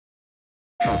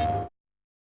Oh,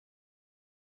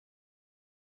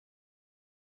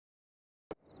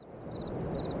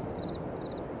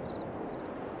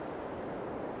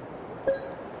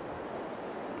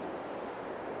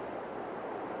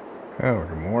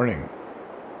 good morning.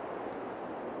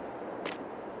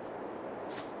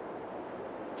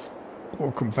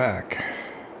 Welcome back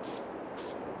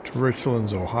to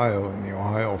Richlands, Ohio, and the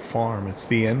Ohio farm. It's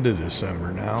the end of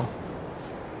December now.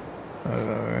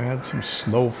 I had some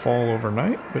snowfall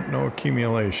overnight, but no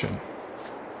accumulation.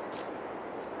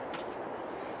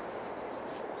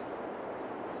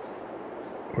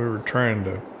 We were trying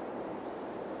to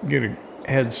get a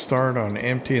head start on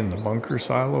emptying the bunker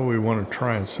silo. We want to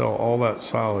try and sell all that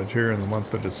silage here in the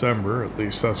month of December. At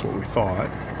least that's what we thought.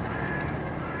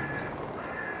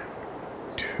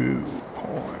 2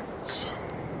 points.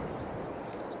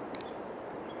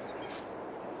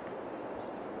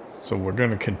 So we're going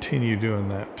to continue doing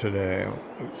that today.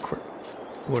 A quick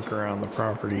look around the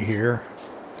property here.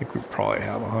 I think we probably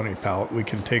have a honey pallet we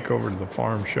can take over to the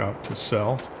farm shop to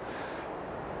sell.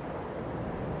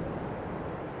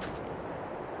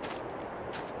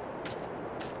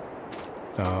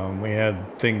 We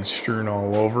had things strewn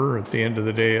all over at the end of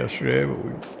the day yesterday, but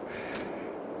we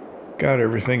got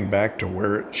everything back to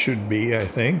where it should be, I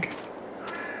think.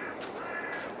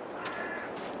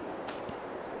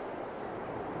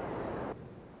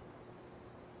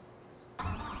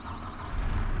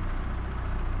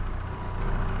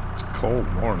 It's a cold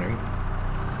morning.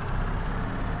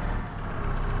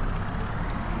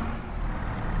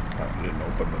 I didn't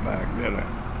open the back, did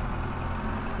I?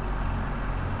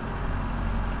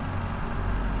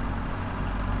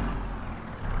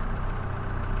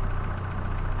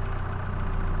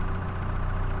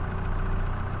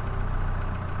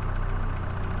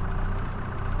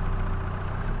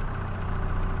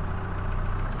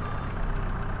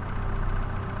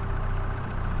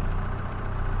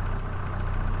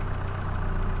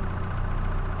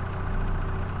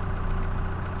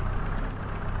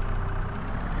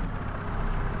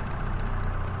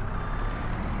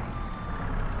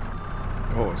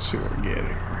 Oh, let's see what we get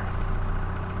here.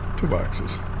 2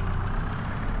 boxes.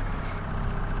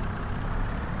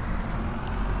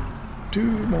 2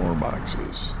 more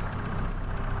boxes.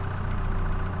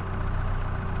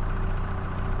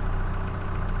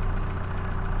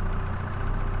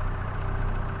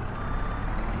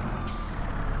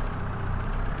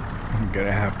 I'm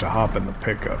gonna have to hop in the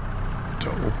pickup to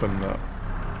open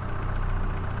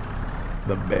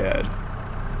the bed.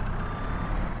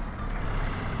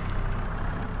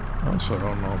 I also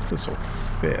don't know if this will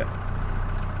fit.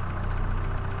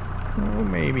 Oh,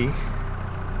 maybe.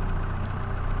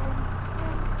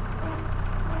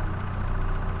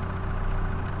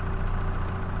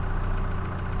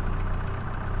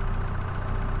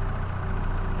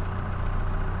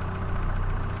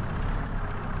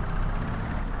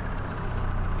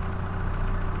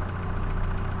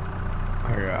 I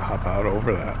gotta hop out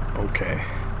over that. Okay.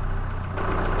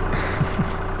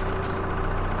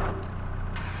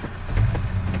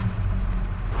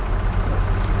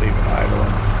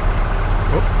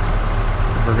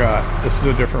 Forgot. This is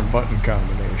a different button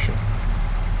combination.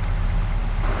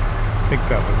 I think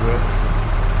that was it.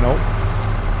 Nope.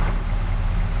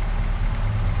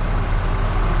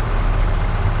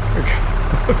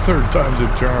 The 3rd time's a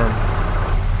charm.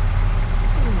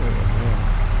 Oh, man.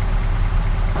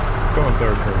 Going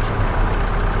 3rd person.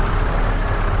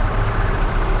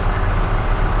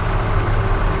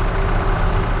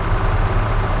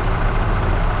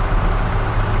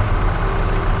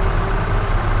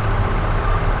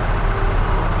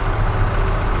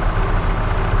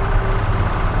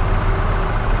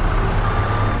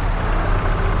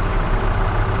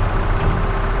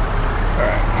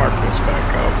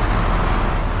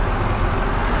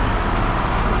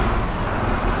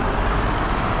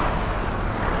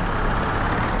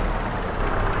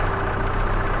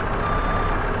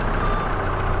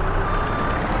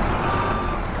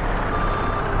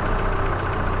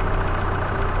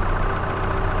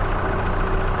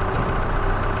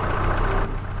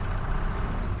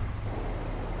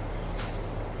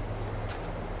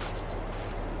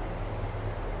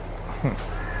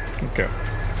 Okay.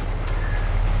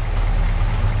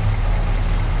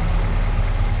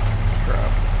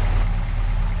 Strap.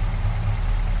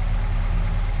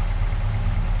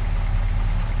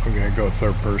 I'm gonna go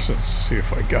 3rd person, see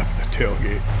if I got the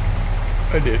tailgate.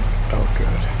 I did. Oh, good.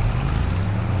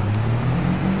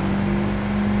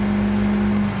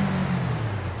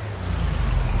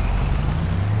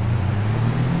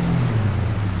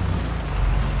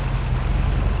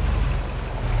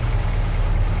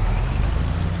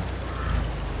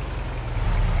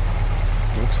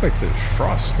 Looks like there's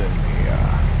frost in the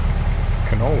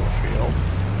canola field.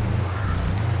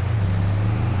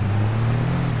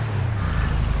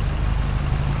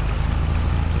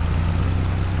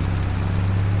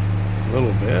 A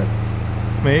little bit,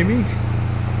 maybe.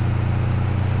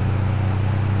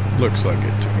 Looks like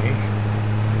it to me.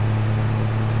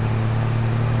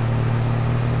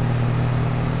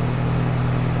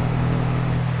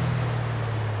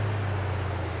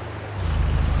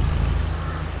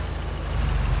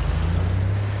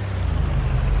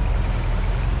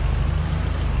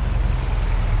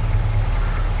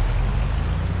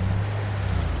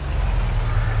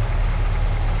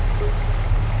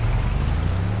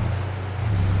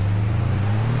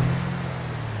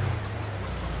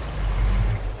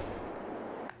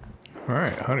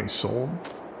 Alright, honey sold.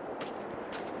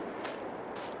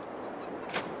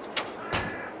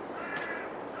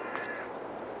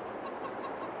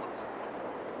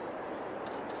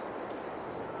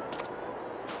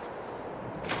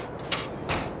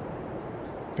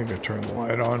 I think I turned the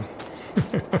light on.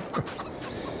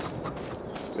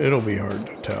 It'll be hard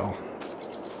to tell.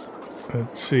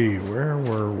 Let's see, where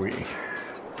were we?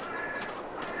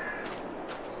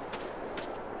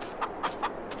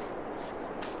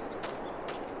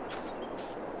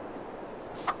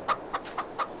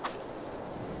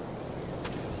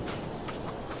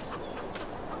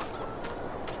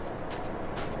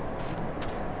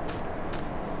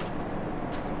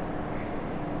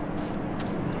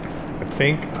 I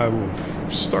think I will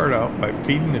start out by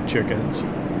feeding the chickens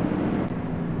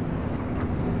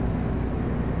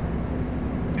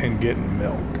and getting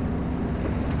milk.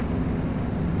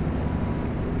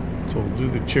 So we'll do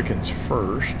the chickens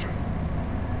first.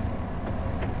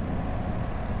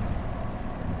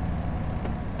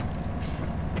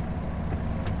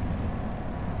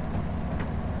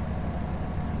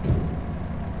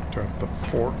 Drop the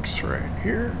forks right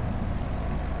here.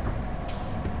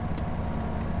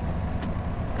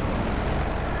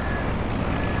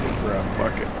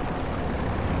 Bucket.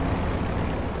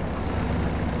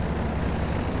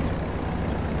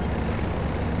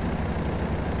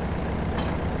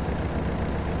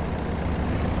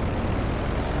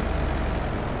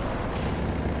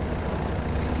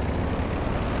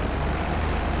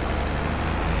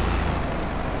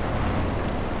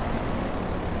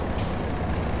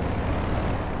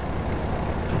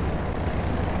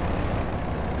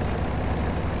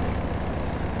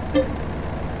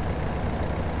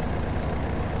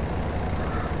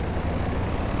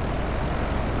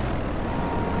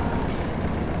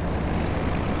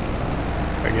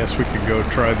 I guess we could go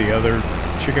try the other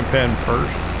chicken pen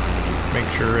first. Make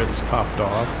sure it's topped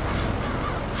off.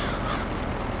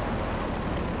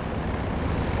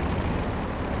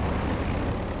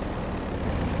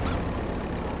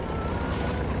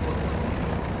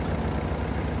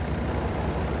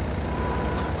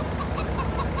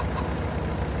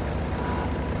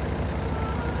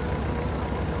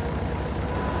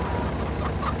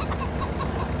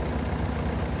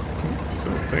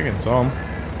 Still thinking some.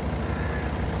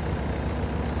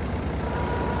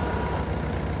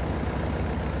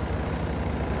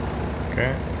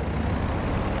 Okay.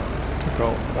 Took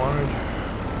all it wanted.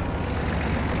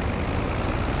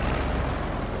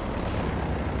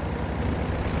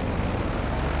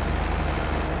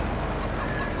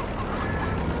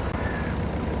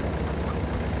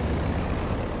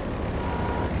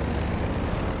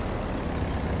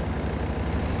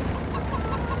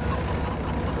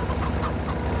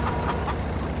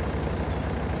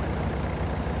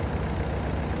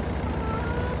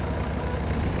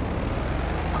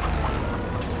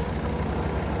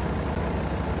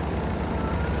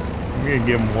 I'm gonna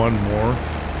give them one more,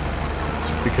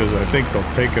 just because I think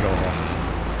they'll take it all.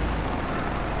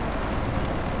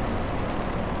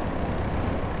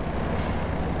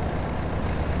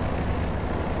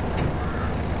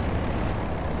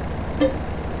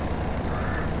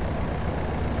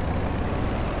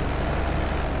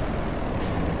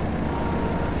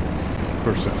 Of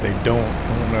course, if they don't,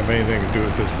 I won't have anything to do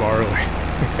with this barley.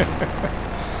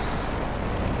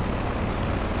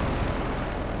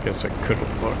 Guess I could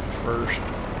have looked first,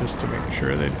 just to make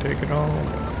sure they'd take it all. I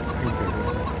think they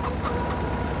will.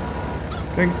 I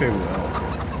think they will.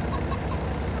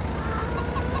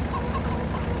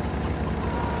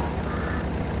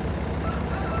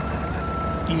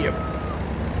 Yep.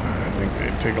 I think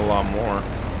they'd take a lot more.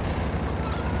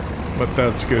 But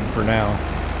that's good for now.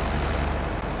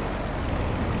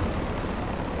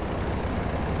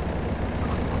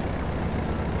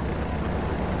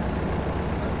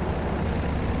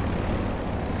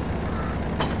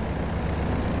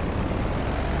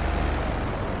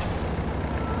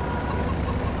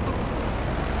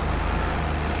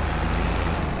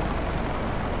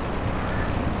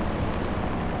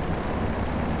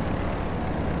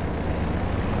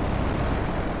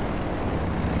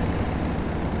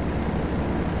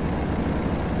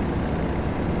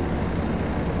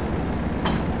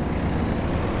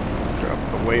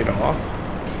 weight off.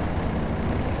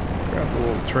 Grab the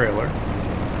little trailer.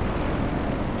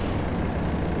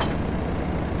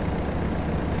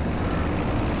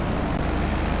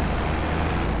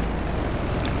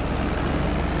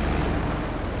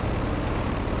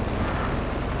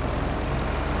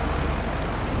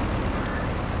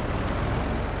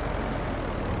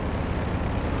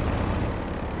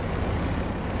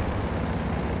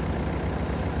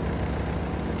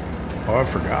 Oh, I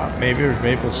forgot. Maybe there's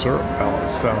maple syrup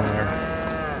pellets down there.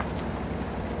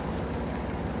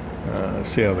 Let's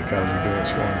see how the cows are doing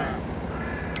this morning.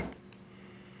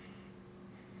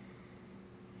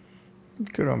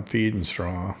 Good on feeding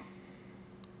straw.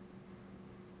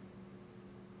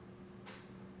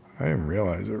 I didn't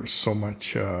realize there was so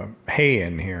much hay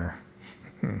in here.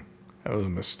 That was a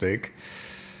mistake.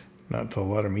 Not to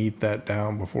let them eat that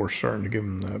down before starting to give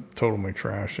them the total mix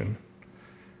ration.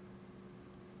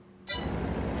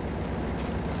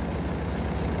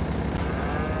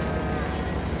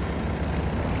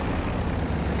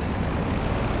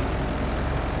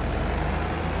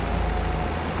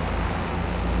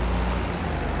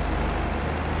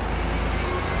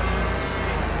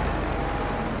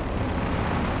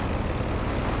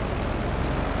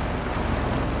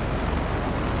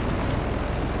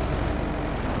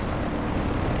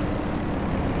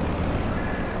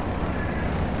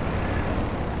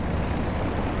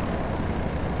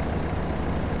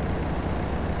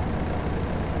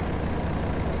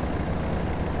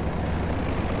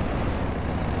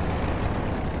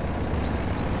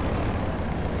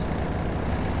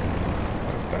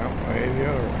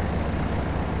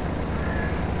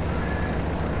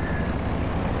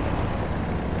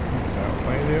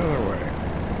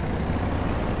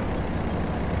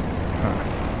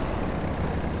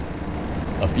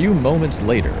 A few moments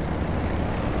later.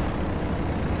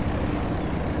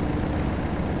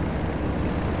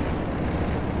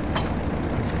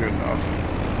 That's good enough.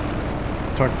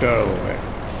 Tucked out of the way.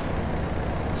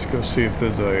 Let's go see if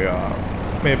there's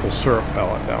a maple syrup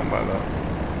pellet down by the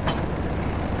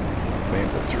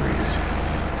maple trees.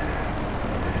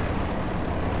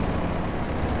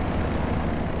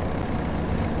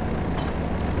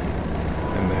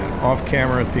 And then off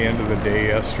camera at the end of the day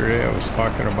yesterday, I was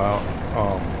talking about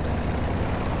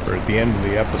or at the end of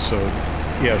the episode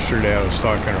yesterday, I was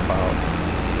talking about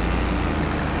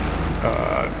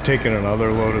taking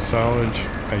another load of silage.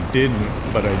 I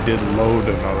didn't, but I did load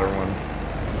another one.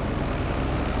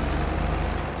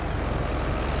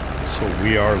 So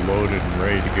we are loaded and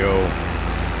ready to go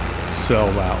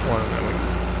sell that one, and then we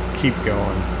keep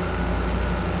going.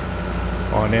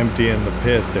 On emptying the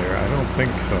pit there, I don't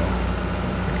think so. I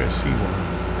think I see one.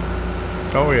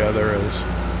 Oh yeah, there is.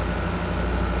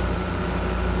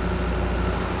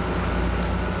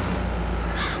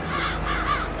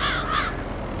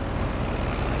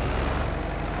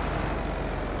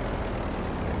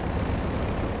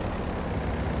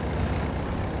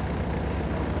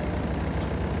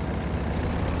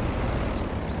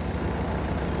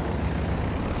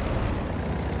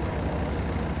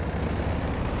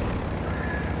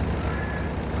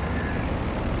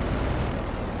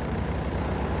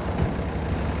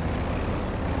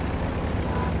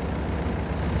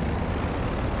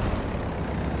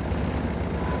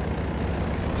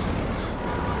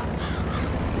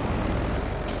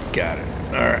 Got it.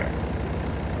 All right.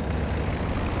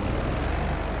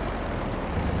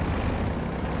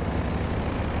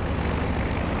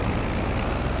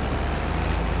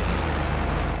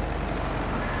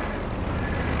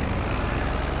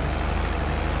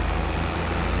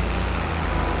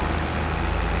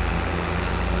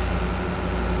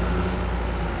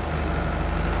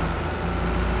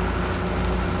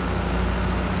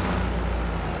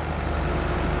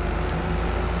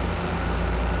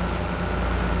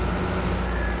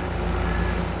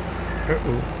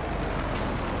 Uh-oh.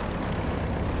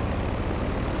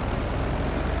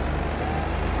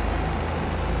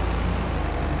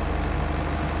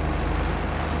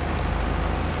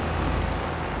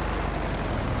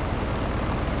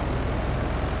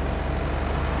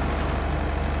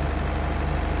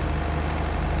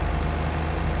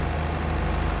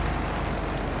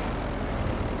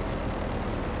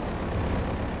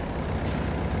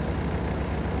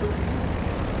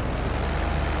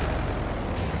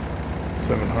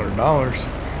 $700.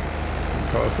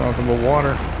 Cost nothing but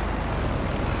water.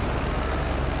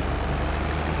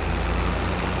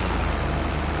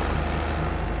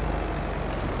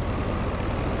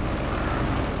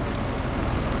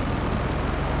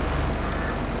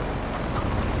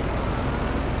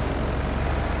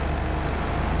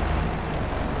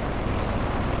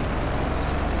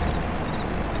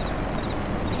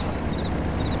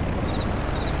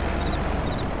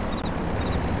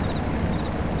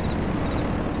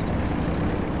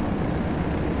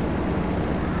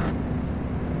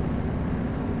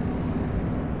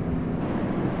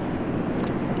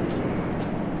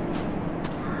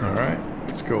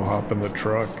 go hop in the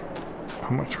truck.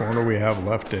 How much more do we have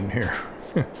left in here?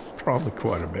 Probably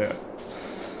quite a bit.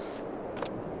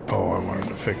 Oh, I wanted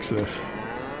to fix this.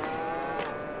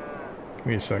 Give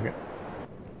me a second.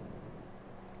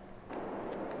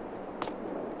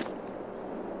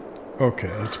 Okay,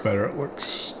 that's better. It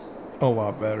looks a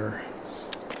lot better.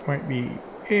 Might be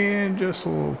in just a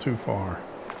little too far,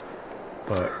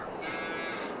 but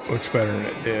looks better than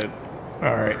it did.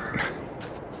 All right.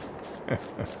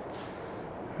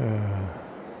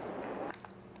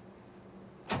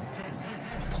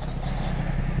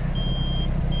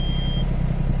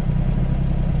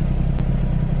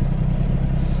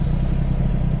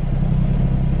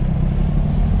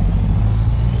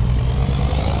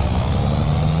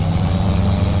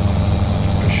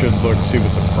 Should look, see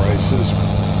what the price is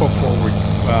before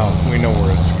we know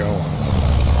where it's going.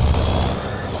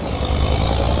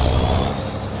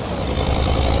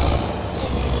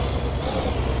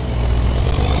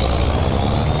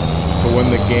 So when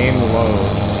the game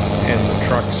loads and the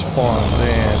truck spawns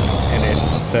in and it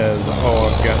says,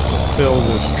 oh, I've got to fill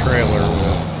this trailer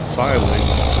with silage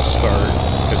to start,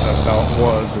 because that's how it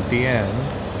was at the end.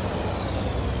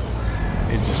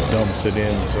 It just dumps it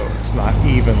in, so it's not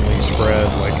evenly spread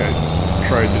like I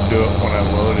tried to do it when I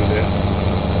loaded it.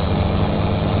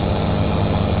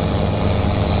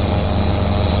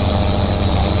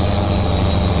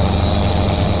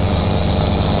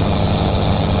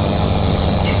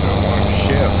 Don't want to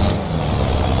shift.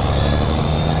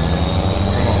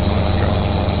 Come on, let's go.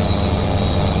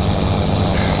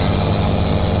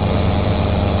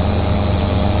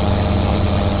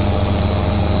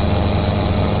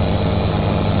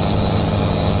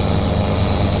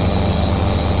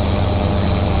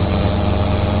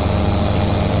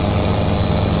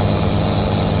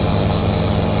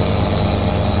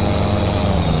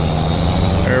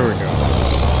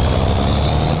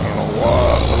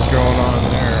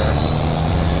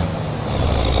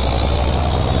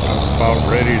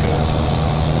 Ready to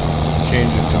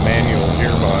change it to manual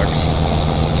gearbox.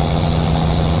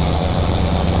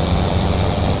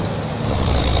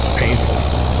 It's painful.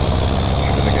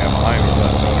 I think the guy behind me was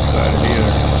not so excited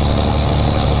either.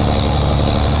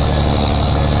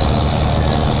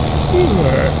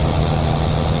 Alright.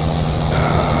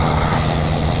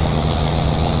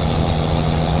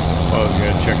 Oh, we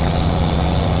gotta check.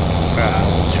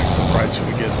 We'll check the price when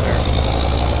we get there.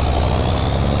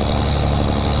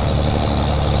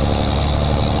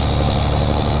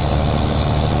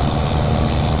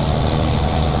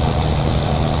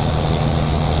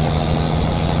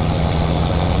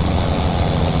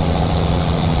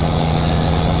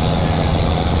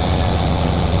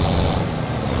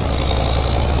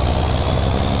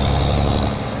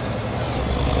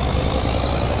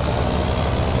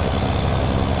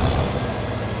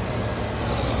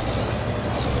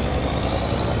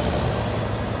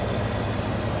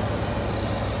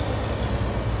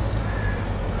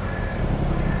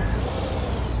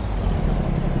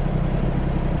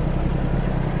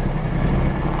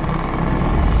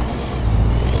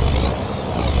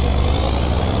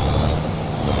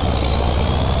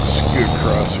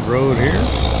 Road here.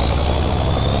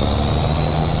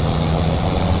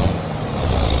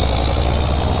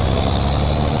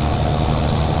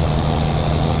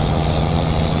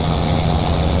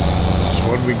 So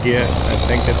what we get, I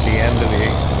think at the end of the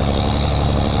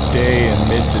day in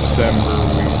mid-December,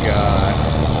 we got,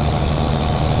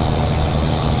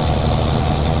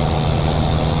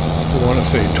 I want to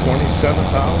say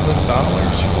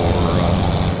 $27,000 for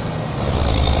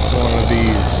one of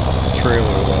these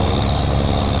trailer loads.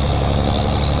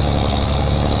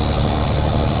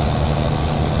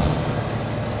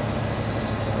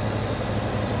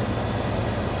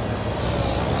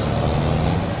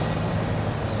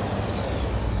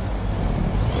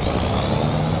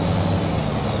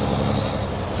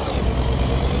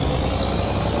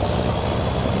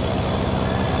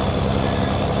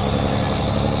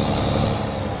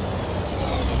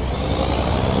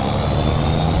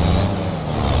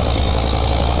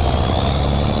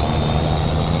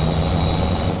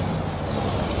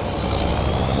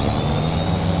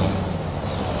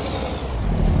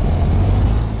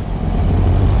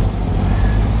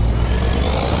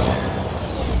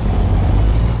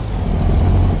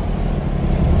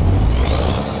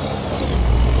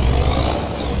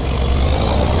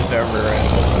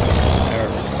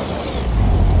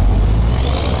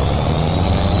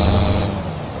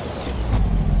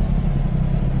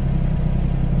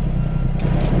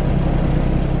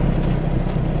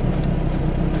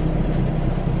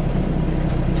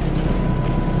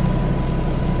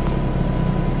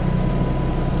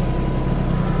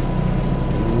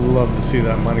 love to see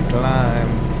that money climb.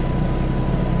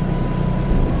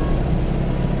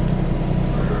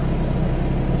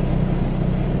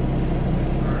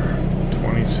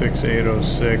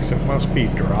 $26,806. It must be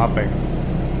dropping.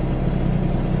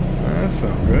 That's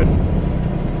not good.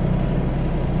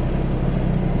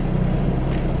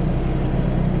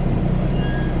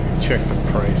 Check the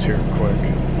price here quick.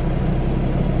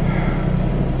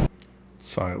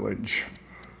 Silage.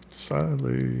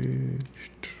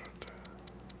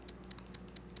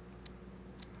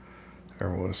 There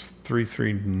was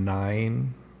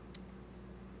 339.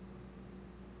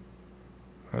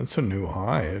 That's a new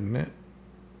high, isn't it?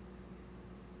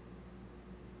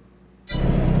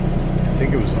 I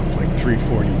think it was up like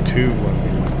 342 when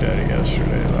we looked at it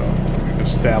yesterday, though. We've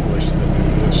established the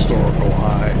new historical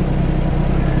high.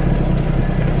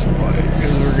 That's about it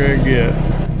as we're gonna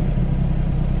get.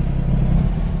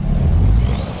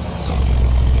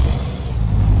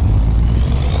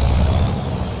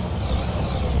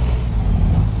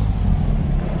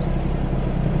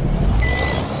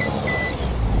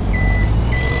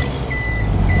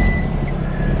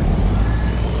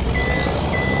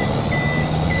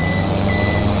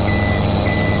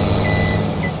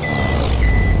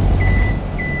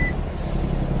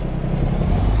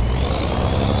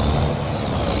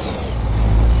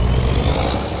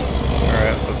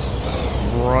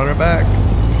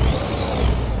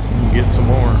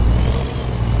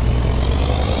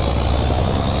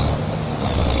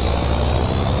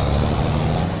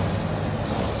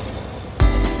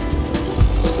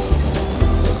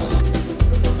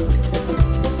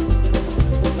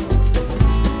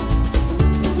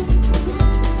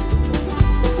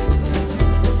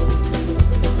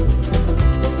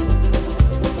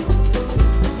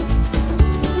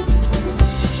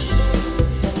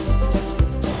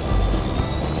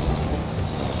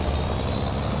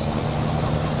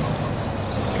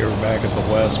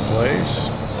 Place.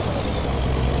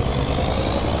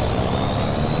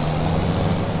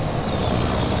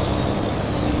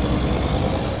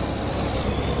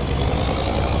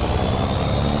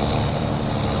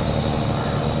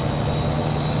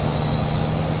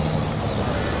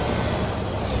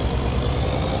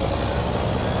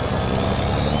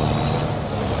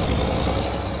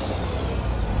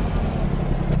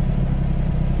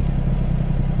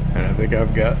 And I think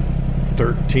I've got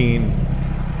 13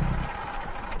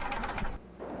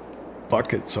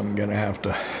 buckets I'm gonna have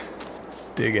to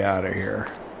dig out of here.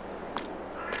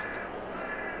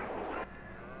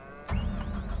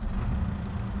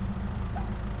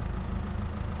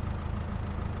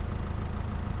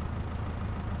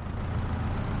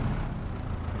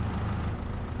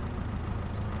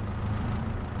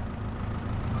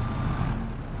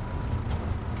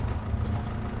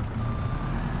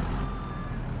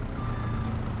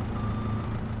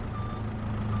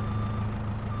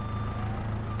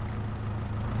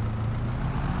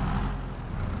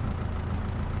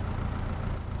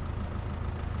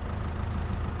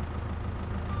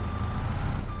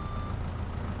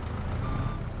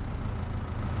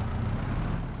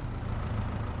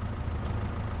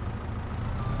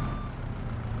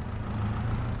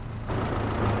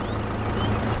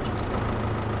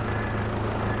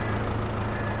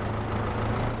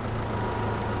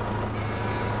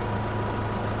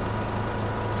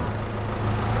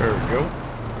 There we go.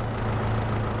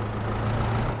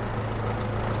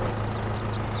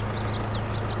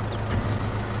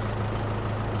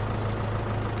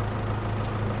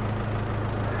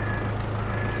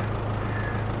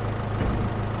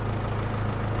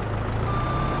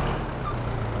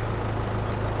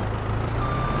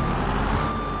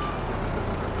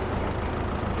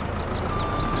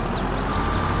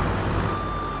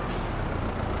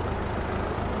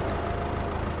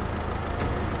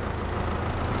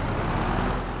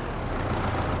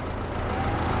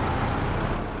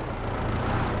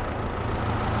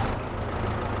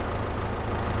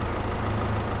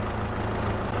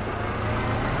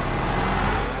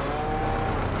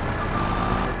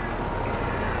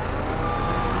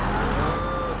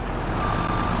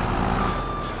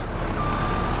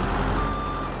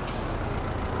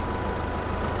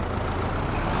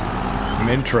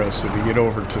 Interested to get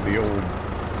over to the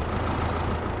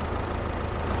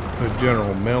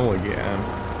General Mill again.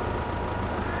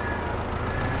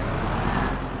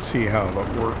 See how the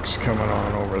work's coming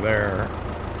on over there.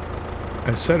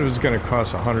 I said it was going to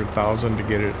cost $100,000 to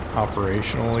get it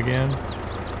operational again,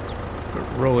 but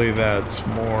really that's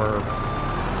more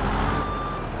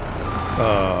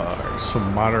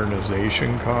some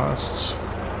modernization costs.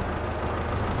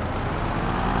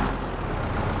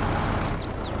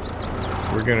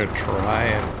 We're gonna try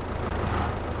and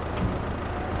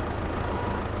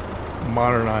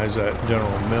modernize that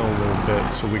General Mill a little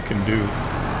bit so we can do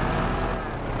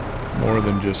more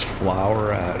than just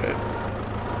flour at it.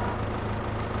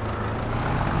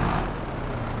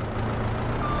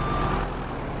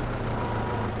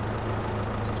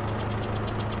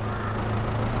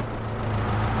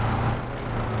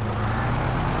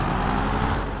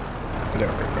 There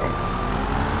we go.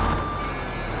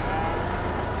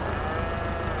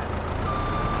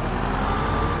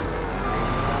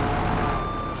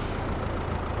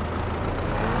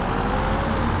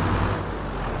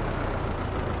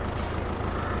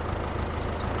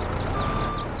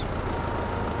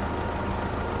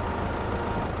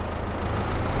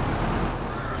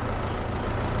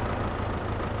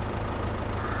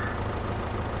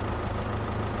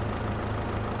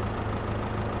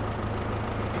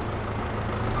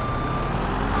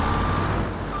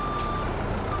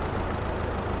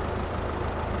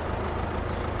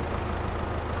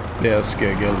 Yeah, it's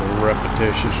gonna get a little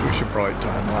repetitious. We should probably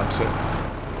time lapse it.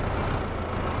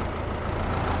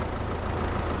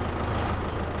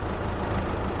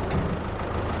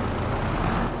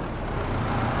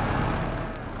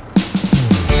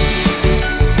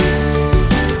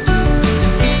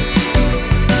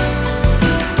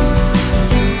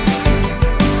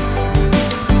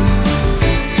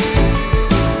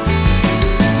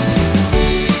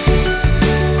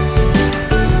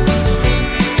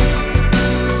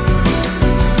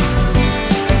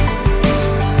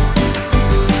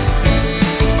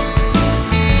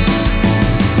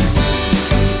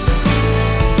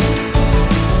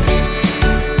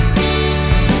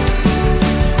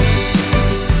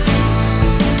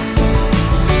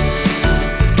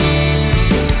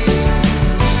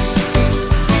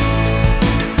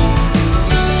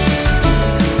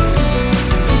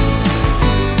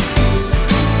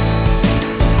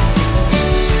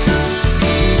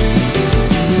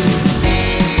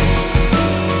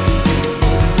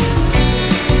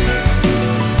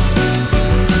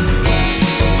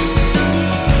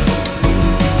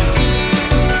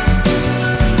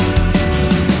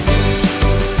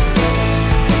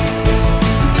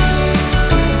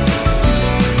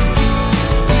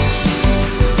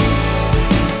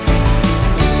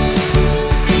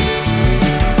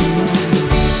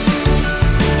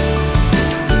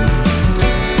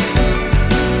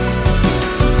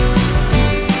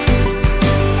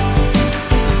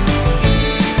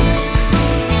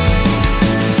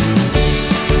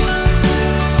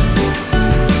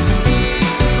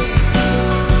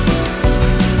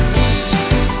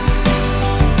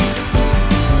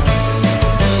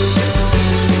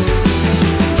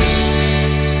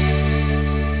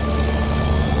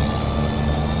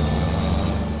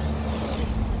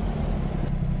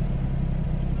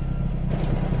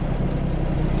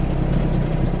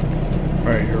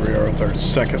 Alright, here we are with our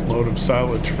second load of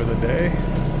silage for the day.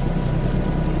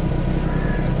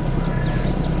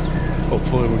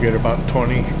 Hopefully we'll get about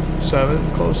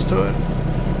 27, close to it.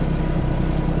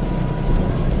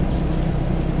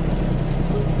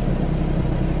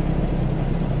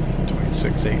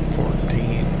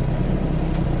 $26,814.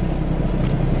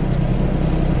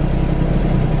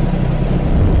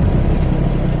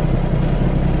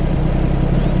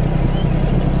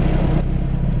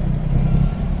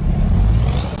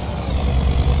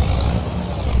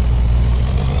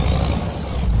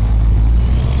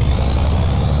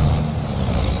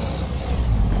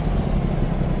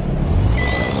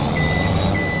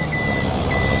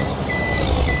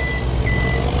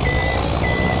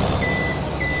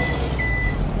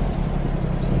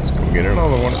 Get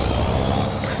another one.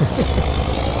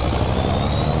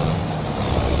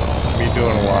 Be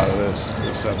doing a lot of this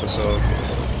episode.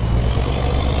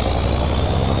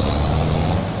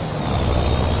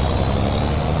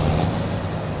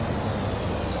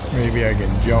 Maybe I can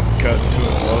jump cut to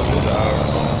it loaded. I don't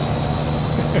know.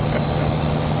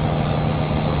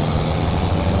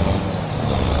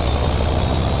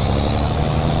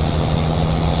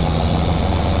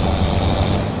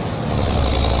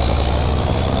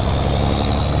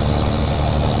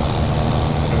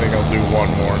 Do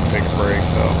one more and take a break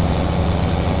though.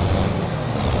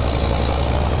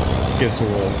 Gets a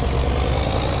little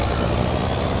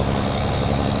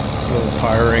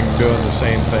tiring doing the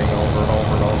same thing over and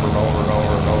over and over and over and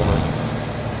over and over.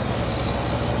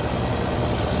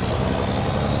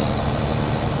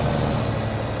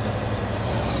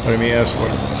 But I mean, that's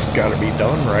what's got to be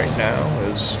done right now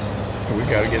is we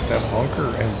got to get that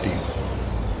bunker empty.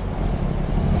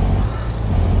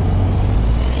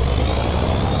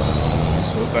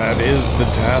 So that is the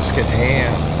task at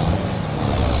hand.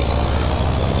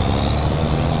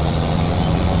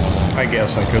 I I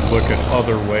guess I could look at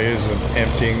other ways of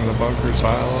emptying the bunker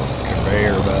silo,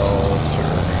 conveyor belts, or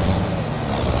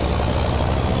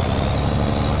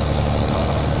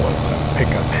what's that,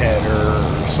 pickup header or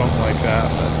something like that,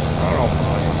 but I don't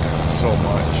mind so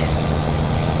much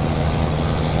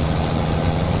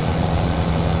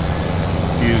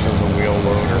using the wheel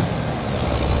loader.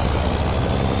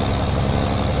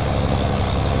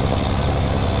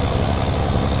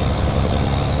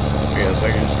 I guess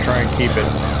I can just try and keep it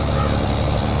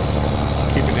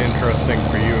interesting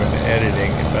for you in editing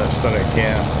the best that I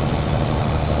can.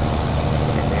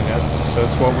 I mean,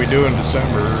 that's what we do in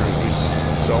December. We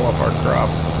sell off our crop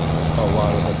a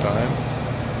lot of the time.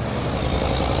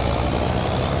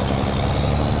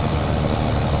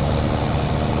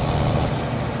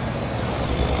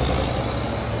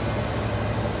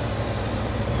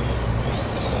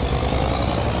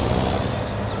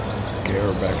 Okay,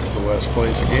 we're back at the West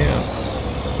Place again.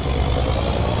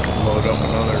 Load up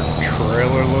another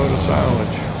trailer load of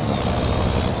silage.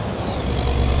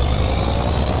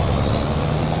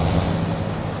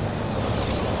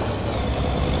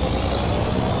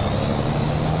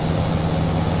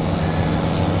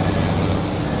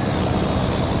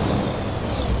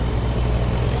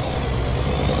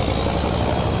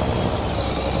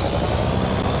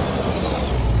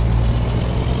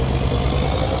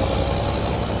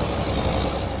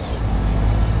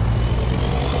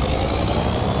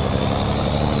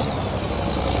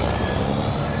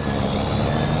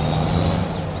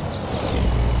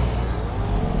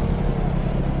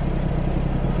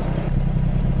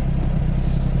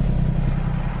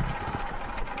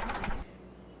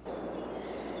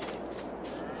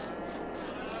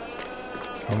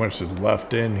 How much is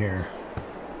left in here?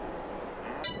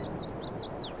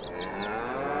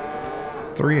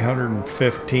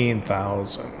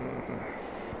 315,000.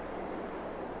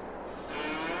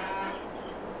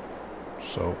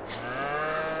 So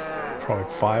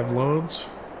probably 5 loads.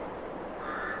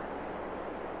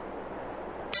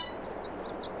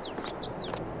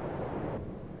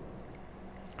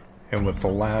 And with the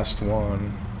last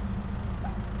one,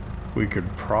 we could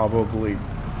probably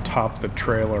top the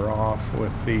trailer off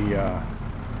with the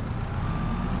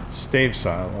stave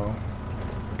silo,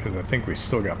 because I think we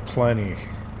still got plenty in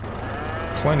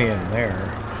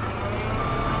there.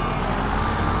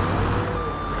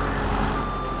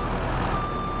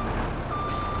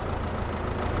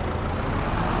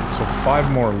 So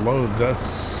 5 more loads,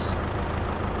 that's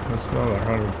another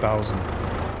 $100,000,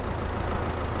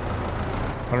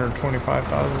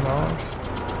 $125,000.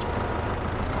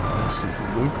 This is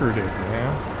lucrative,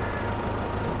 man.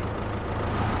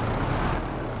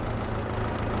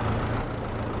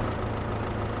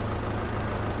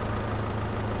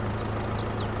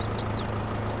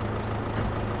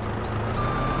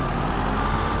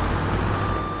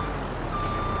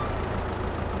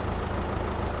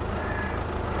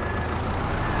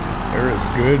 There is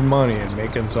good money in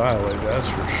making silage, that's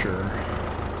for sure.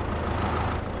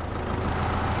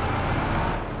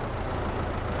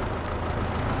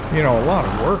 You know, a lot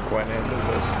of work went into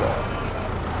this, though.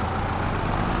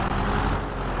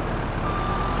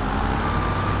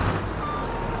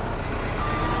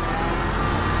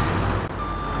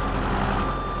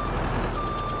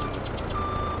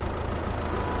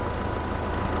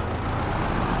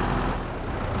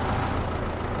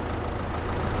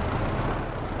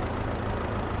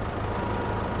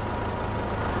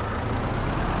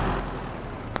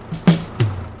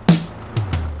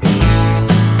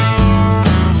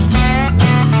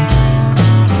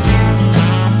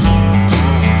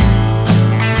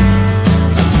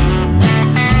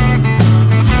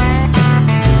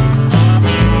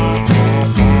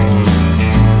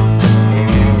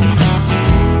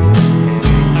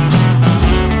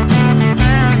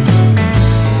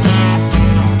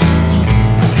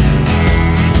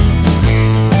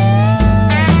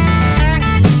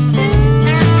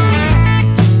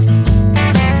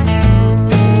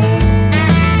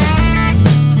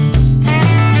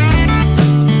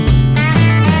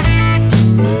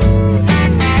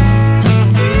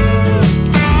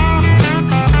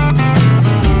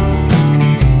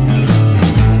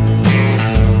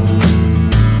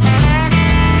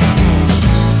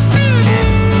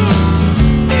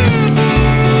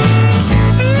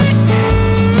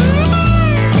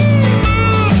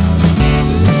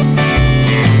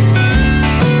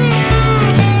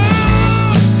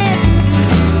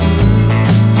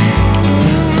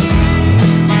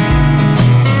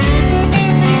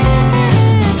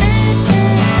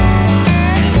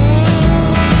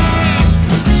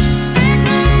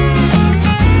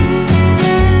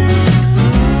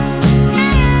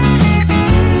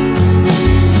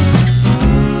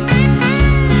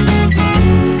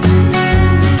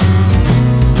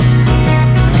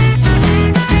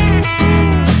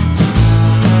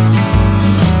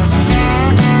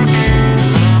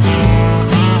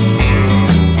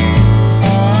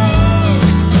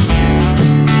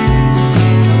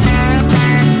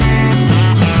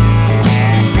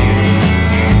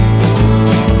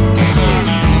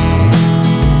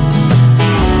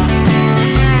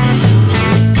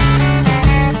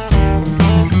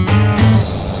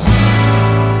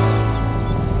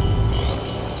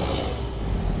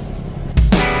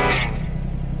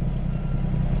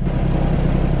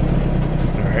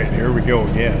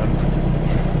 again.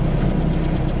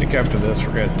 I think after this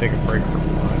we're gonna take a break for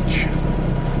lunch.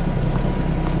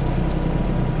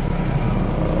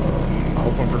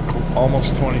 Hoping for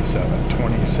almost 27,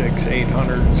 26,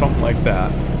 800, something like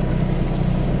that.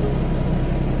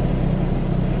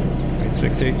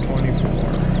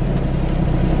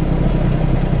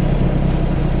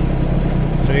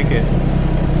 6824. Take it.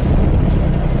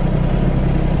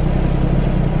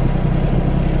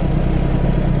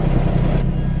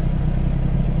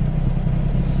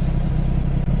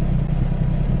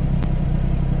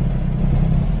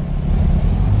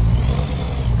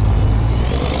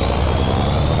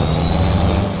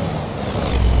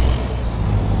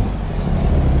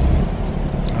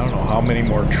 I don't know how many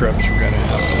more trips we're going to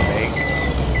have to make.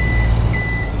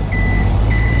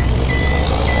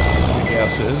 My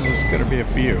guess is it's going to be a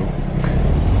few.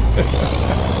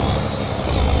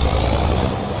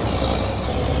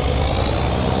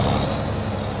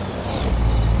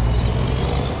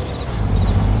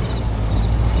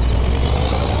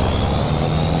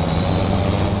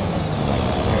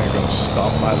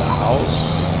 By the house,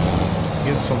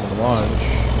 get some lunch,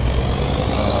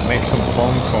 make some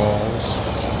phone calls,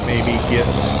 maybe get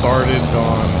started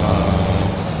on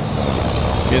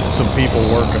getting some people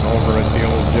working over at the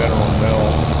old General Mill.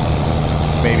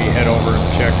 Maybe head over and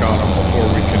check on them before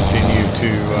we continue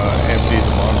to empty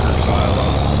the bunker silo.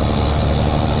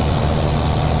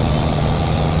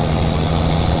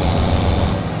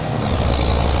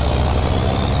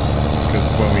 Because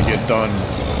when we get done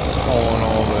hauling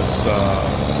all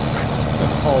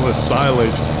this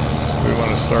silage, we want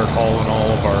to start hauling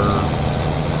all of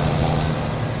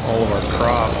our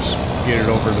crops, get it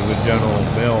over to the General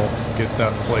Mill, get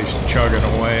that place chugging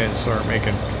away and start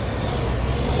making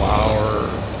flour,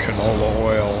 canola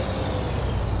oil,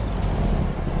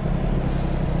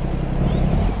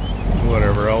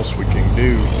 whatever else we can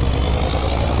do.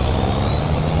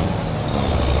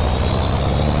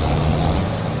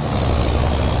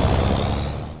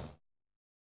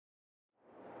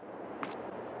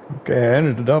 Okay, I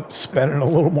ended up spending a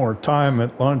little more time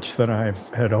at lunch than I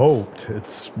had hoped.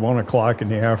 It's 1 o'clock in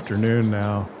the afternoon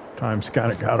now. Time's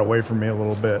kind of got away from me a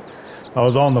little bit. I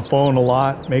was on the phone a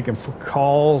lot, making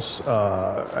calls.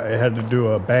 I had to do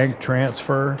a bank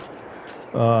transfer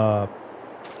to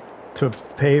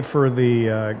pay for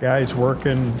the guys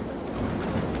working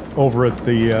over at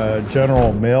the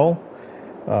General Mill.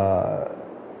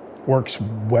 Work's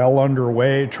well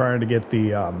underway, trying to get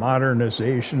the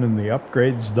modernization and the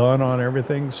upgrades done on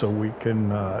everything so we can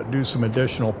do some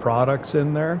additional products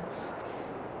in there.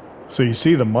 So you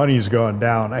see the money's going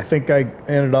down. I think I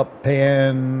ended up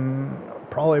paying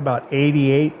probably about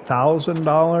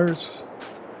 $88,000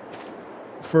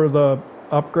 for the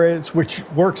upgrades, which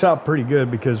works out pretty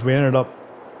good because we ended up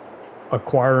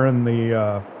acquiring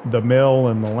the mill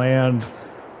and the land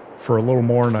for a little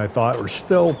more than I thought. It's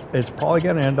probably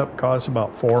going to end up costing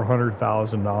about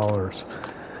 $400,000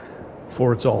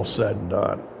 before it's all said and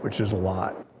done, which is a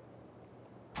lot.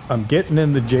 I'm getting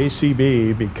in the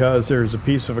JCB because there's a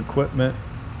piece of equipment,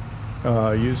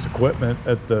 used equipment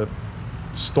at the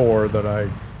store that I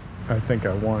think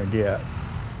I want to get.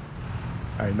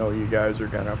 I know you guys are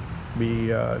going to be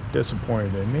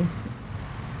disappointed in me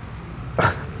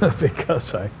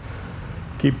because I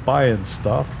keep buying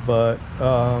stuff, but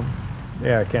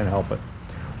yeah, I can't help it.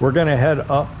 We're gonna head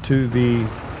up to the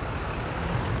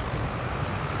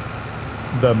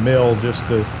mill just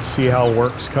to see how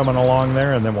work's coming along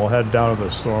there, and then we'll head down to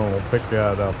the store and we'll pick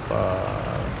that up.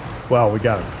 Well, we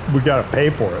gotta pay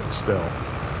for it still,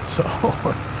 so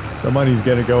the money's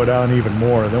gonna go down even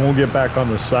more. Then we'll get back on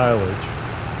the silage.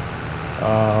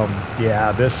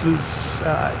 Yeah, this is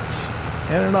it's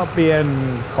ended up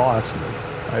being costly.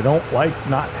 I don't like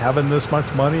not having this much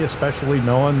money, especially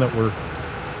knowing that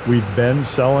we've been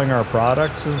selling our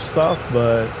products and stuff,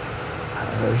 but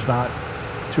there's not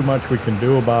too much we can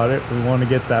do about it. We want to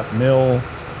get that mill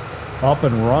up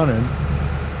and running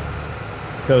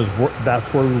because that's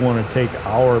where we want to take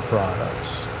our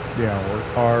products. You know,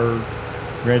 we're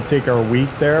going to take our wheat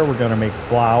there. We're going to make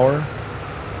flour.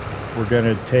 We're going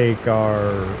to take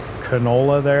our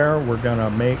canola there. We're going to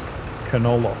make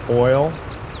canola oil.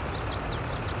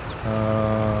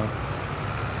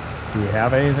 Do we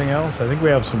have anything else? I think we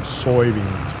have some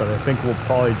soybeans, but I think we'll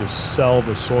probably just sell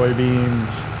the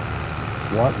soybeans,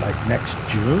 like next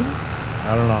June?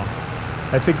 I don't know.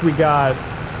 I think we got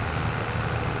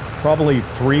probably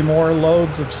 3 more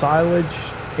loads of silage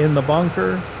in the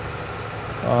bunker.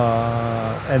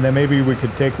 And then maybe we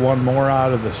could take 1 more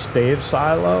out of the stave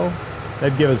silo.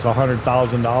 That'd give us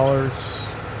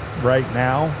 $100,000 right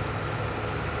now.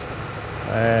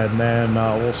 And then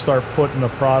we'll start putting the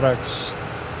products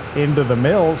into the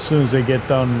mill as soon as they get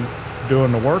done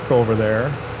doing the work over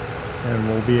there, and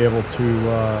we'll be able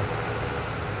to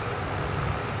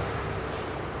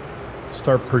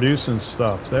start producing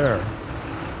stuff there.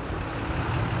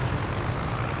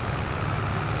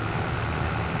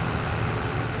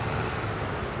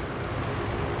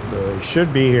 They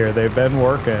should be here. They've been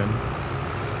working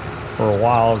for a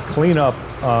while. Cleanup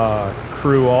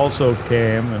crew also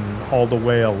came and hauled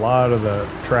away a lot of the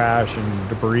trash and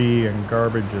debris and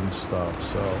garbage and stuff.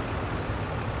 So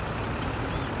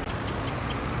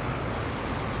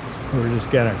we're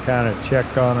just gonna kind of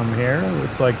check on them here.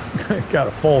 Looks like got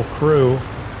a full crew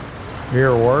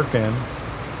here working,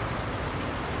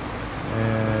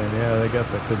 and yeah, they got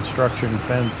the construction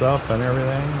fence up and everything,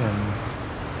 and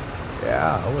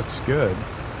yeah, it looks good.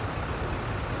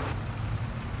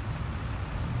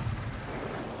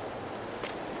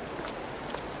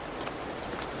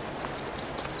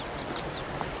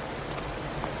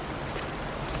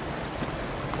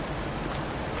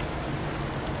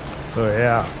 So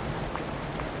yeah,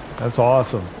 that's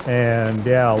awesome. And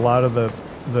yeah, a lot of the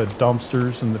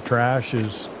dumpsters and the trash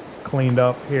is cleaned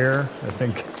up here. I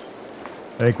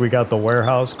think we got the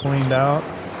warehouse cleaned out.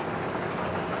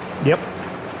 Yep.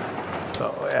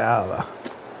 So yeah,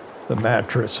 the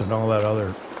mattress and all that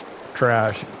other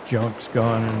trash junk's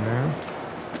gone in there.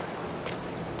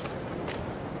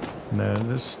 And then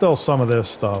there's still some of this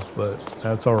stuff, but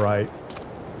that's all right.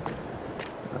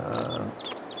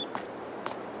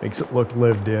 Makes it look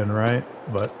lived in, right?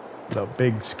 But the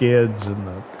big skids and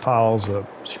the piles of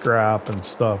scrap and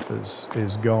stuff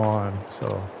is gone.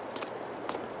 So,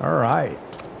 all right,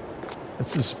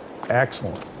 this is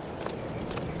excellent.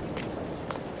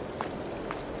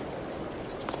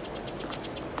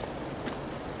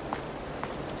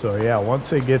 So yeah, once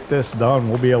they get this done,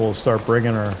 we'll be able to start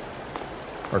bringing our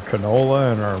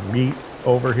canola and our wheat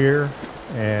over here,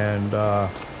 and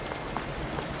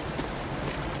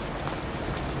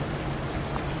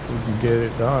we can get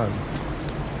it done.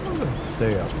 What does it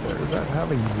say up there? Does that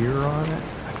have a year on it?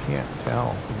 I can't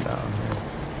tell from down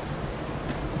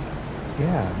here.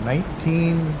 Yeah,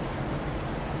 19.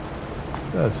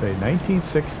 What does it say?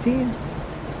 1916?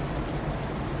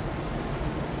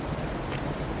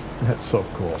 That's so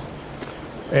cool.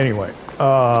 Anyway,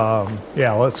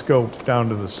 yeah, let's go down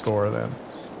to the store then.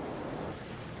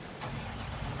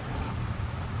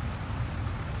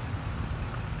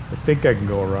 I think I can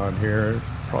go around here.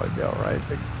 Probably be all right.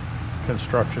 The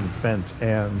construction fence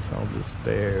ends. I'll just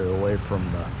stay away from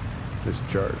the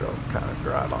discharge. I'll kind of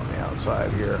drive on the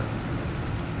outside here.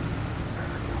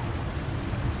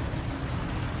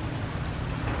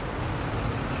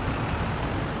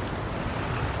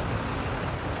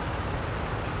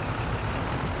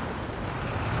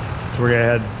 So we're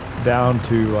gonna head down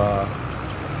to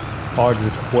Hog's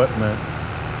equipment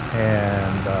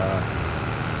and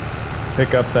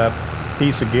pick up that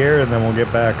piece of gear, and then we'll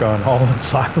get back on hauling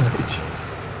silage.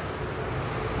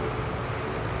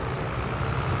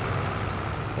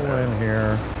 Pull in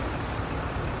here.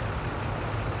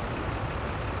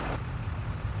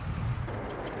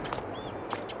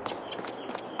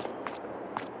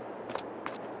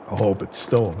 I hope it's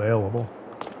still available.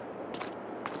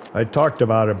 I talked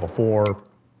about it before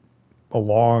a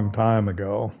long time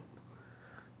ago,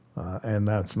 and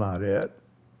that's not it.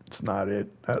 It's not it.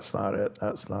 That's not it.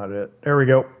 That's not it. There we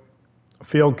go.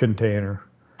 Field container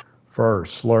for our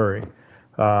slurry.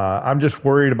 I'm just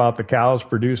worried about the cows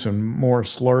producing more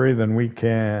slurry than we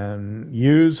can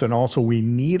use, and also we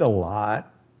need a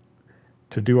lot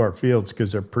to do our fields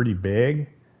because they're pretty big.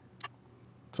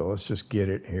 So let's just get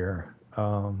it here.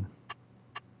 I'm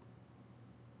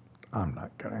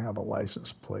not going to have a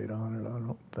license plate on it, I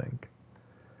don't think.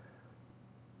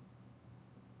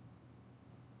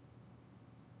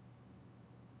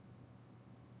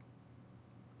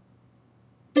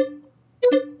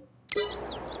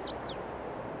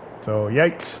 So,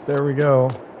 yikes, there we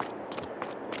go.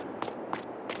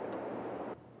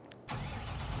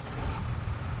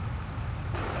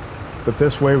 But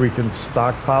this way we can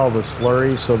stockpile the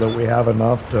slurry so that we have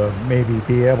enough to maybe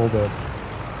be able to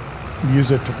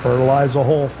use it to fertilize the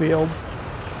whole field.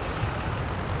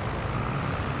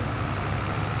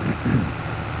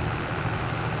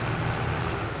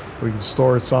 We can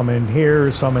store some in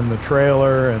here, some in the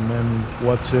trailer, and then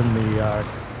what's in the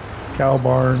cow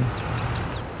barn.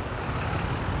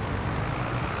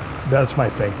 That's my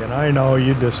thinking. I know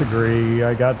you disagree.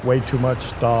 I got way too much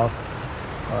stuff,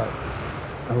 but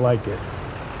I like it.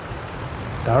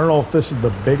 I don't know if this is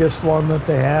the biggest one that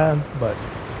they had, but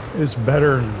it's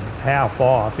better than half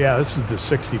off. Yeah, this is the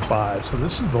 65, so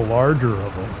this is the larger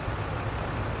of them.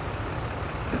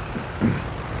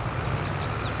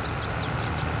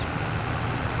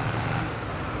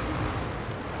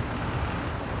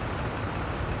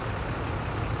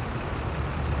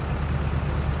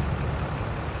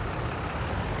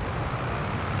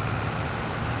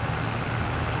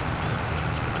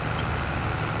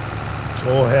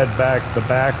 we'll head back the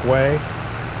back way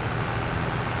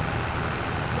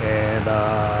and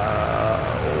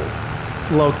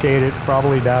we'll locate it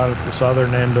probably down at the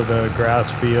southern end of the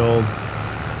grass field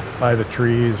by the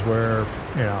trees where,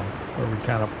 you know, where we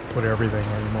kind of put everything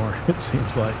anymore, it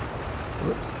seems like.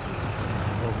 Whoop.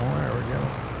 A little more, there we go.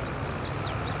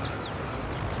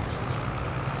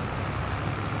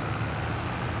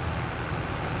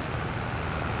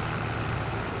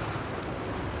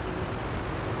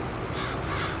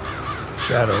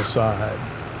 Shadow side.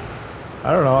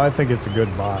 I don't know, I think it's a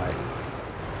good buy.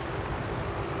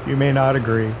 You may not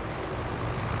agree.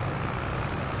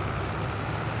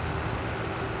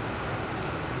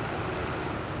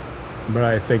 But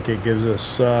I think it gives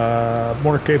us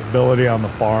more capability on the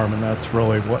farm, and that's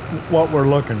really what we're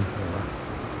looking for.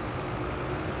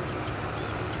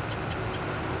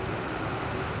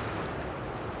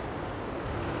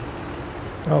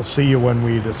 I'll see you when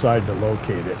we decide to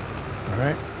locate it. All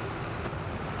right?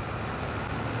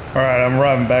 All right, I'm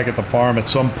arriving back at the farm. At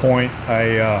some point,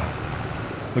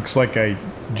 looks like I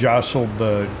jostled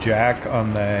the jack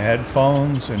on the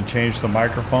headphones and changed the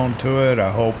microphone to it. I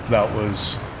hope that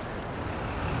was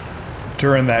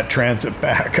during that transit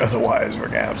back, otherwise we're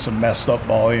gonna have some messed up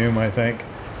volume, I think.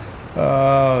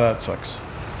 Oh, that sucks.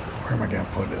 Where am I gonna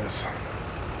put this?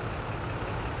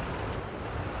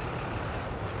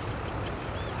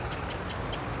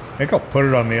 I think I'll put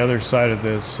it on the other side of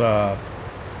this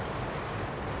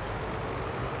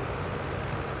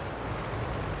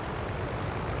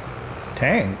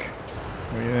tank.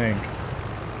 What do you think?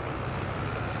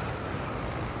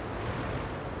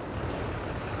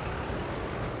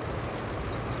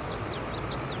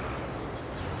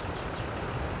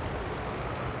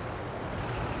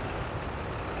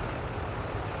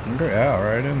 Yeah,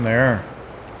 right in there.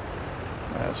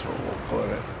 That's where we'll put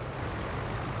it.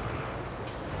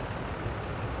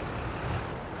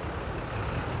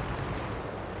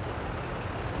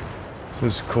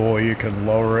 This is cool. You can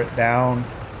lower it down,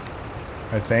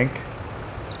 I think.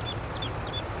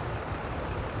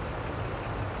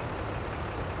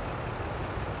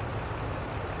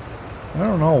 I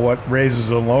don't know what raises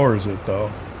and lowers it though.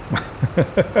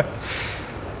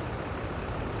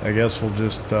 I guess we'll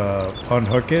just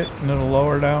unhook it and it'll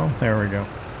lower down. There we go.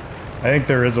 I think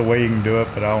there is a way you can do it,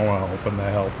 but I don't want to open the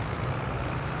help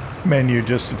menu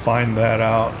just to find that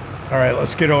out. All right,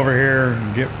 let's get over here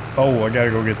and get... Oh, I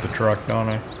gotta go get the truck, don't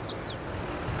I?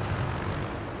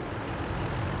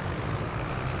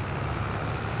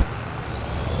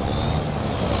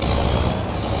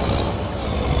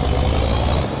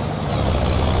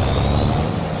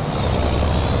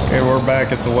 Okay, we're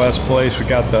back at the West Place. We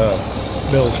got the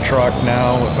Bill's truck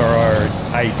now with our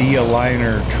Idea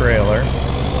Liner trailer.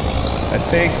 I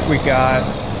think we got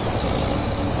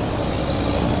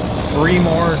 3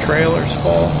 more trailers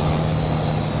full.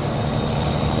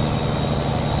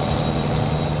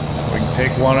 We can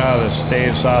take one out of the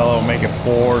stave silo and make it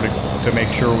 4 to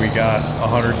make sure we got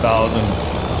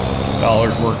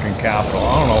 $100,000 working capital.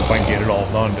 I don't know if I can get it all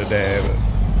done today, but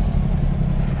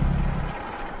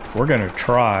we're gonna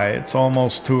try. It's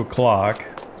almost 2 o'clock.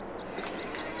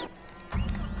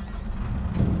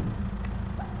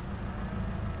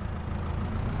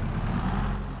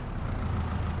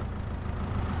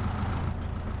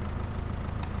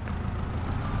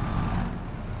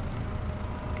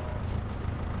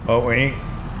 But we ain't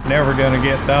never gonna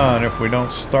get done if we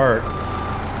don't start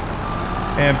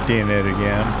emptying it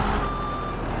again.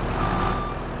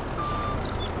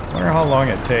 I wonder how long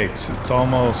it takes. It's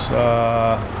almost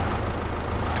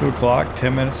 2 o'clock,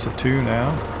 10 minutes to 2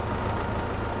 now.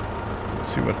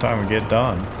 Let's see what time we get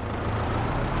done.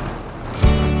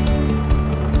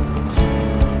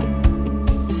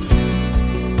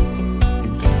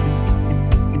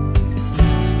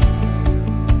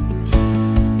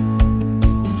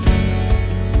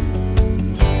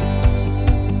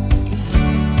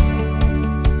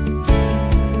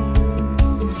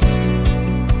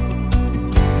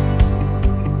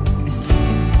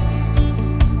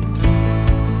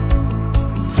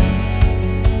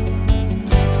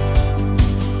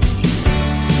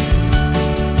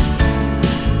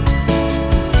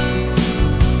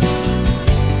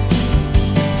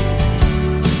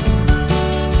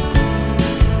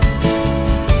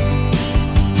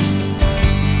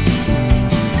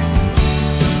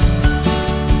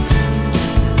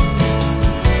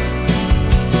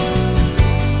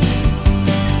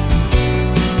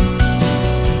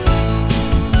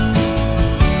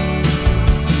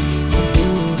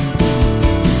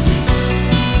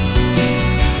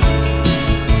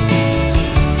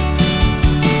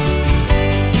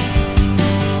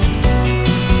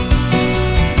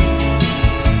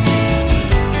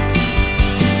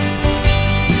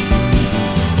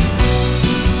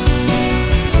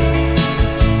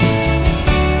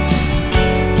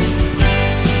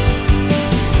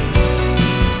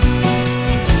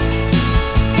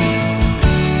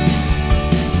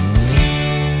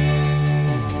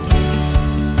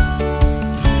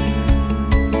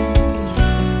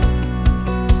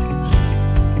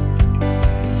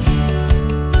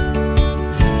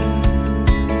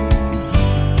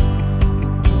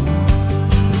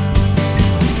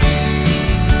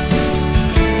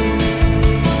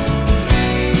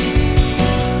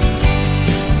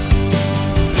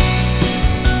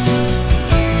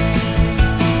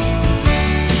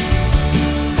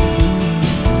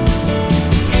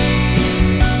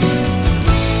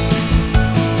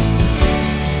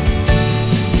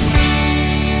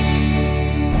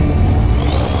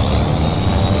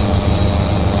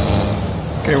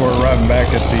 driving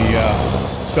back at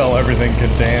the sell everything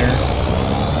container.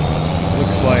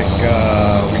 Looks like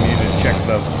we need to check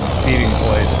the feeding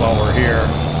place while we're here.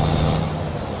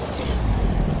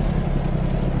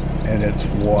 And it's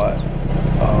what?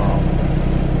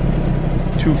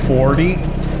 2:40,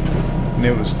 and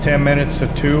it was 10 minutes to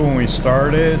 2 when we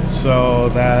started, so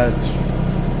that's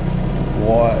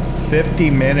what, 50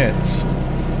 minutes.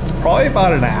 It's probably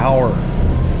about an hour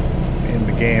in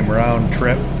the game round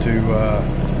trip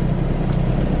to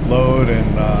load and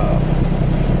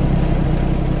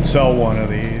sell one of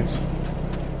these.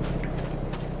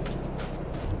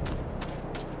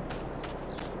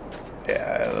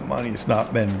 Yeah, the money's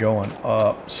not been going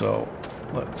up, so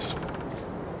let's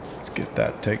get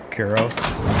that taken care of.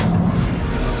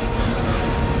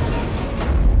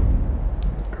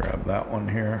 Grab that one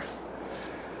here.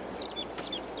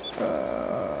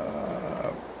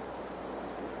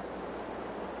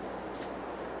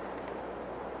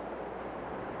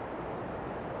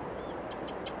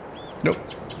 Nope.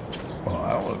 Well,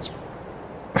 that was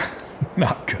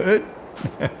not good.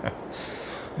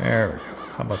 There we go.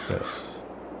 How about this?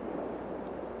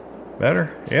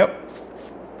 Better? Yep.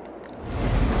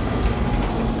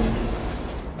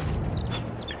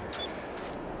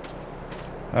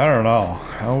 I don't know.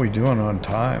 How are we doing on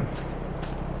time?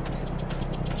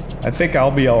 I think I'll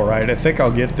be all right. I think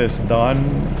I'll get this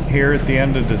done here at the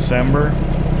end of December.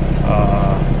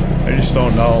 I just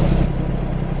don't know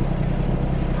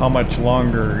how much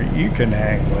longer you can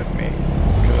hang with me,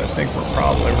 because I think we're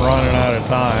probably running out of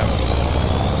time.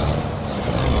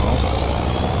 I don't know.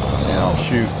 Yeah, I'll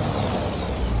shoot.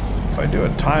 If I do a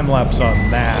time lapse on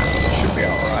that, it should be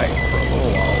all right for a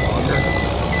little while longer.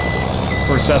 Of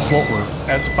course,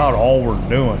 that's about all we're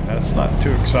doing. That's not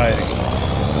too exciting.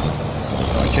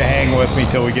 Why don't you hang with me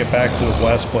till we get back to the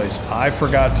West place. I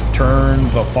forgot to turn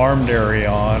the farm dairy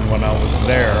on when I was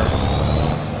there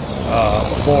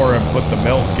before and put the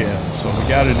milk in, so we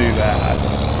got to do that.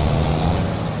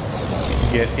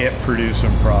 Get it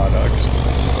producing products.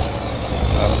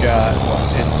 I've got, what,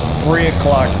 it's 3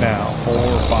 o'clock now, 4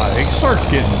 or 5. It starts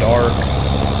getting dark.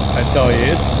 I tell you,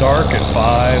 it's dark at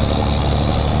 5.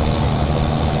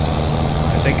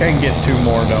 I think I can get 2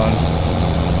 more done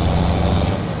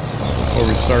before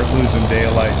we start losing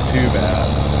daylight too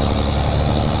bad.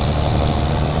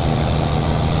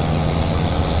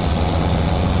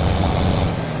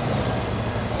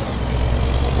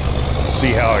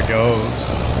 See how it goes.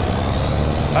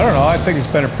 I don't know, I think it's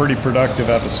been a pretty productive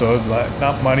episode,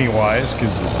 not money-wise,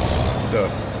 because the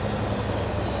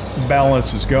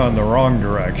balance has gone the wrong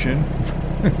direction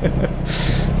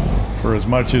for as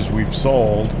much as we've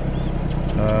sold.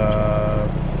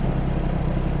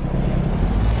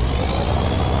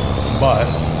 But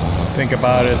think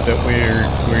about it that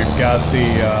we've got the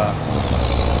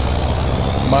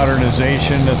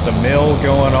modernization at the mill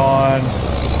going on,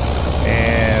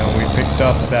 and we picked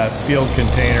up that field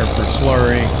container for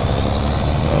slurry.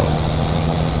 So,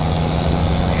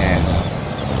 yeah,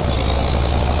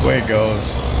 that's the way it goes.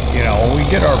 You know, when we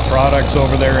get our products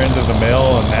over there into the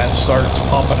mill and that starts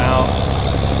pumping out,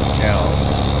 you know,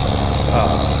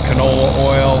 canola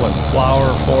oil and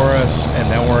flour for us, and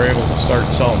then we're able to start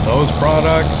selling those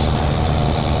products,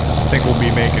 I think we'll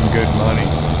be making good money.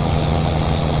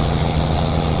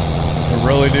 I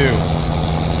really do.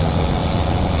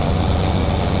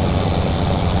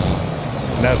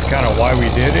 And that's kind of why we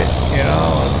did it, you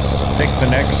know. Let's take the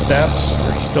next steps.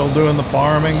 We're still doing the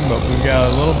farming, but we've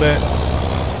got a little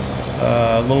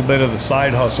bit of the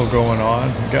side hustle going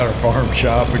on. We got our farm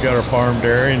shop, we got our farm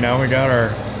dairy, now we got our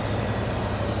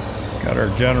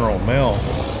general mill.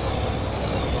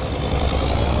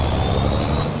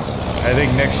 I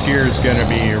think next year is going to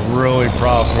be a really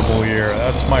profitable year.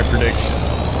 That's my prediction.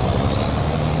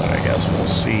 But I guess we'll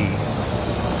see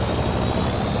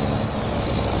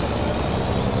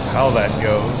how that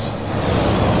goes.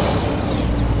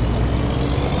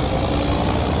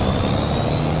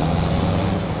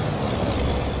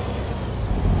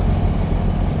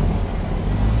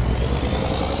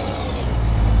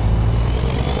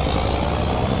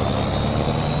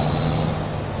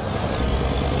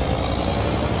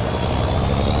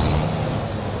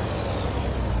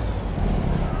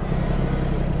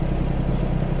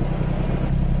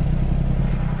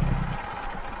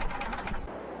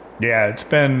 Yeah, it's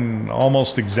been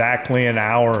almost exactly an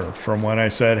hour from when I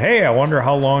said, hey, I wonder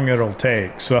how long it'll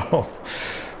take. So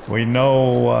we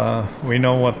know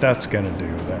what that's going to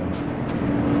do then.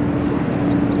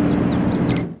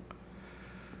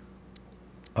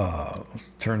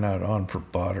 Turn that on for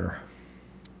butter.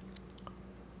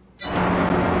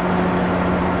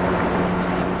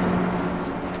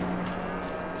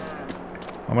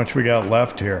 How much we got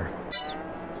left here?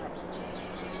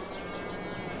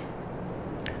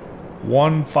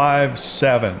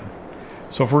 157.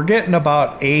 So if we're getting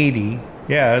about 80,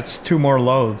 yeah, it's 2 more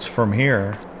loads from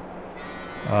here.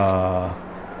 And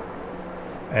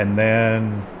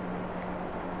then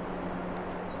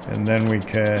we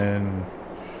can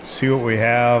see what we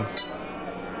have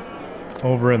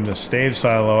over in the stave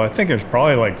silo. I think there's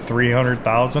probably like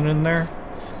 300,000 in there.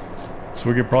 So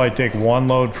we could probably take 1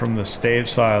 load from the stave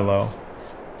silo.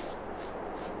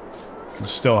 And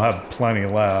still have plenty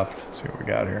left. Let's see what we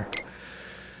got here.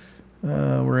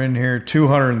 We're in here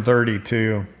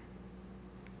 232.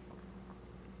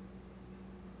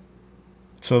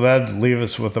 So that'd leave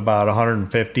us with about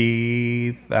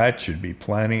 150. That should be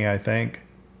plenty, I think.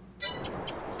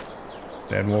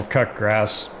 Then we'll cut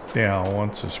grass, you know,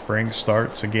 once the spring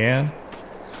starts again.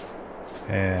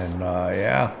 And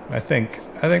yeah, I think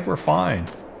we're fine.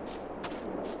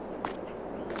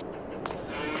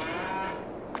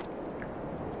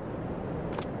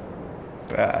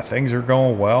 Things are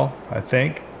going well, I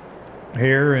think,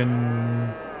 here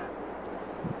in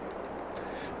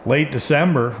late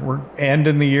December. We're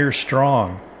ending the year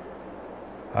strong.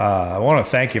 I want to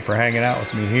thank you for hanging out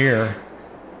with me here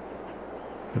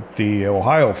at the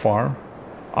Ohio farm.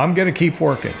 I'm going to keep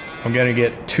working. I'm going to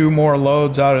get 2 more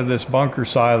loads out of this bunker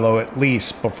silo at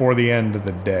least before the end of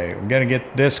the day. I'm going to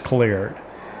get this cleared.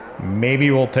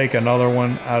 Maybe we'll take another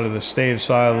one out of the stave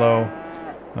silo.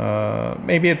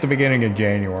 Maybe at the beginning of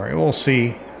January. We'll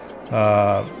see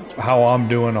how I'm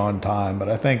doing on time, but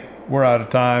I think we're out of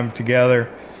time together.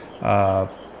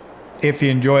 If you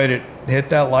enjoyed it, hit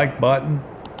that like button.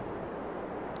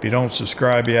 If you don't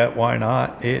subscribe yet, why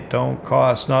not? It don't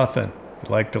cost nothing. If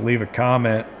you'd like to leave a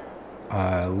comment,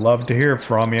 I love to hear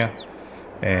from you.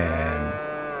 And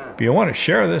if you want to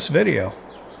share this video,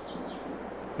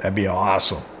 that'd be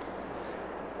awesome.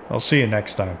 I'll see you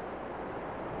next time.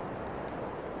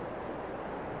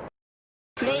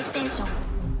 PlayStation